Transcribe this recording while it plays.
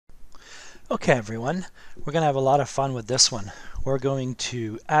Okay, everyone, we're going to have a lot of fun with this one. We're going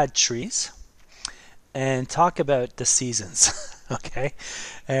to add trees and talk about the seasons. Okay,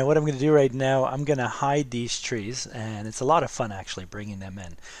 and what I'm going to do right now, I'm going to hide these trees, and it's a lot of fun actually bringing them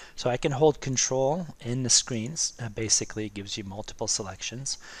in. So I can hold control in the screens. Basically, it gives you multiple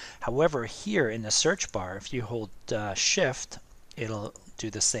selections. However, here in the search bar, if you hold shift, it'll do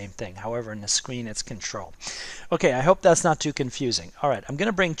the same thing. However, in the screen, it's control. Okay, I hope that's not too confusing. All right, I'm going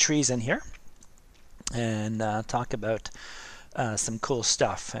to bring trees in here and talk about some cool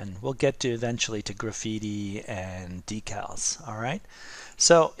stuff, and we'll get to eventually to graffiti and decals. All right,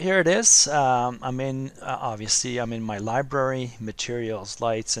 so here it is. I'm in obviously I'm in my library, materials,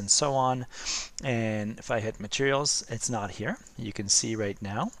 lights, and so on, and if I hit materials, it's not here. You can see right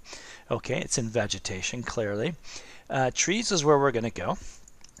now. Okay, it's in vegetation clearly. Trees is where we're going to go.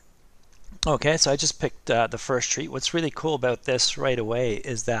 Okay, so I just picked the first tree. What's really cool about this right away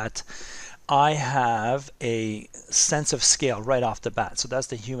is that I have a sense of scale right off the bat. So that's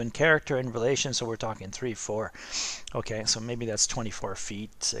the human character in relation. So we're talking 3, 4. Okay, so maybe that's 24 feet,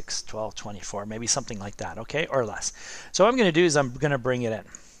 6, 12, 24, maybe something like that, okay, or less. So what I'm going to do is I'm going to bring it in,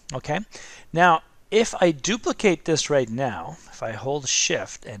 okay? Now, if I duplicate this right now, if I hold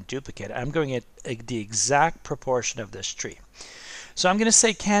shift and duplicate it, I'm going to get the exact proportion of this tree. So I'm going to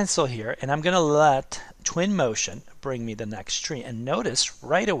say cancel here, and I'm going to let Twinmotion bring me the next tree. And notice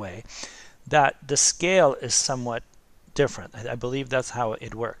right away that the scale is somewhat different. I believe that's how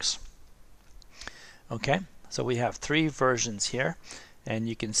it works. Okay, so we have 3 versions here, and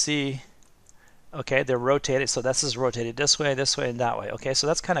you can see, okay, they're rotated. So this is rotated this way, and that way. Okay, so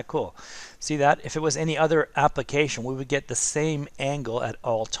that's kind of cool. See that? If it was any other application, we would get the same angle at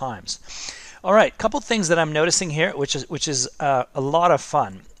all times. All right, couple things that I'm noticing here, which is a lot of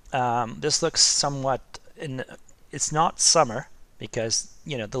fun. This looks somewhat it's not summer, because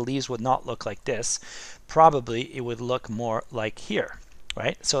the leaves would not look like this. Probably it would look more like here,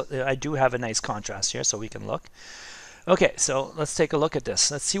 right? So I do have a nice contrast here, so we can look. Okay, so let's take a look at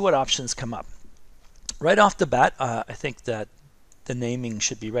this. Let's see what options come up. Right off the bat, I think that the naming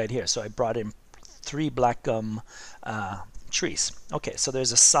should be right here. So I brought in 3 black gum trees. Okay, so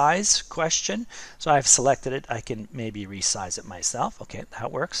there's a size question. So I've selected it. I can maybe resize it myself. Okay,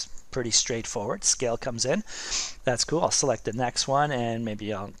 that works. Pretty straightforward. Scale comes in. That's cool. I'll select the next one, and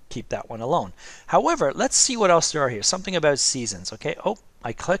maybe I'll keep that one alone. However, let's see what else there are here. Something about seasons. Okay, oh,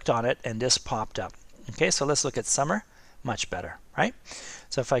 I clicked on it and this popped up. Okay, so let's look at summer. Much better, right?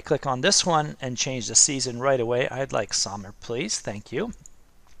 So if I click on this one and change the season right away, I'd like summer, please. Thank you.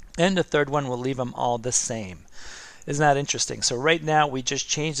 And the third one, we'll leave them all the same. Isn't that interesting? So right now we just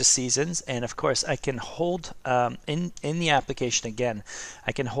changed the seasons, and of course I can hold in the application again,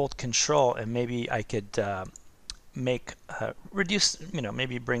 I can hold control, and maybe I could make reduce,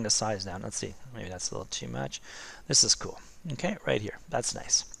 maybe bring the size down. Let's see, maybe that's a little too much. This is cool. Okay, right here, that's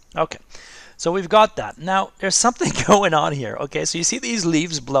nice. Okay, so we've got that. Now there's something going on here. Okay, so you see these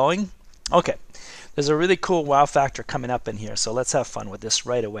leaves blowing? Okay, there's a really cool wow factor coming up in here, so let's have fun with this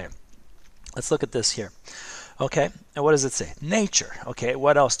right away. Let's look at this here. Okay, and what does it say? Nature. Okay,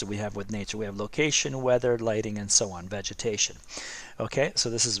 what else do we have with nature? We have location, weather, lighting, and so on, vegetation. Okay, so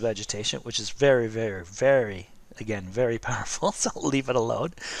this is vegetation, which is very, very, very, again, very powerful, so I'll leave it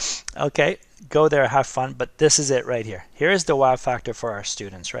alone. Okay, go there, have fun, but this is it right here. Here is the wow factor for our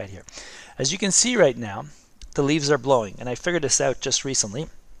students right here. As you can see right now, the leaves are blowing, and I figured this out just recently.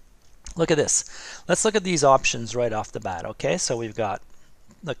 Look at this. Let's look at these options right off the bat. Okay, so we've got,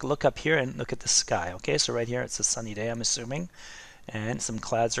 look up here and look at the sky. Okay, so right here it's a sunny day, I'm assuming, and some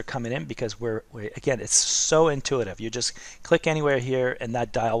clouds are coming in because we're again, it's so intuitive. You just click anywhere here and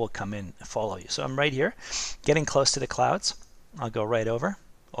that dial will come in and follow you. So I'm right here getting close to the clouds. I'll go right over,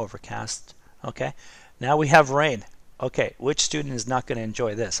 overcast. Okay, now we have rain. Okay, which student is not going to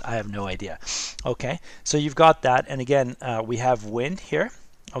enjoy this? I have no idea. Okay, so you've got that, and again we have wind here.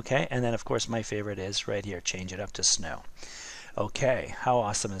 Okay, and then of course my favorite is right here, change it up to snow. Okay, how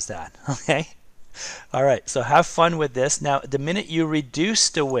awesome is that? Okay, all right, so have fun with this. Now the minute you reduce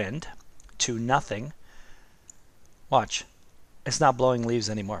the wind to nothing, watch, it's not blowing leaves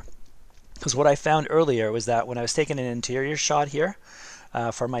anymore. Because what I found earlier was that when I was taking an interior shot here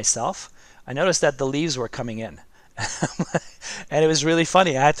for myself, I noticed that the leaves were coming in. And it was really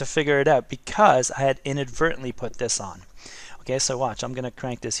funny. I had to figure it out because I had inadvertently put this on. Okay, so watch, I'm going to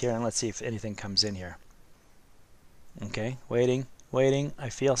crank this here and let's see if anything comes in here. Okay, waiting, I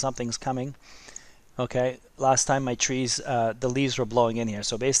feel something's coming. Okay, last time my trees, the leaves were blowing in here,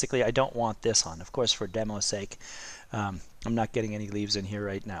 so basically I don't want this on. Of course, for demo's sake, I'm not getting any leaves in here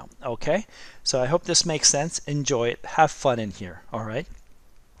right now. Okay, so I hope this makes sense. Enjoy it, have fun in here. All right,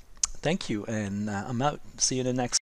 Thank you, and I'm out. See you in the next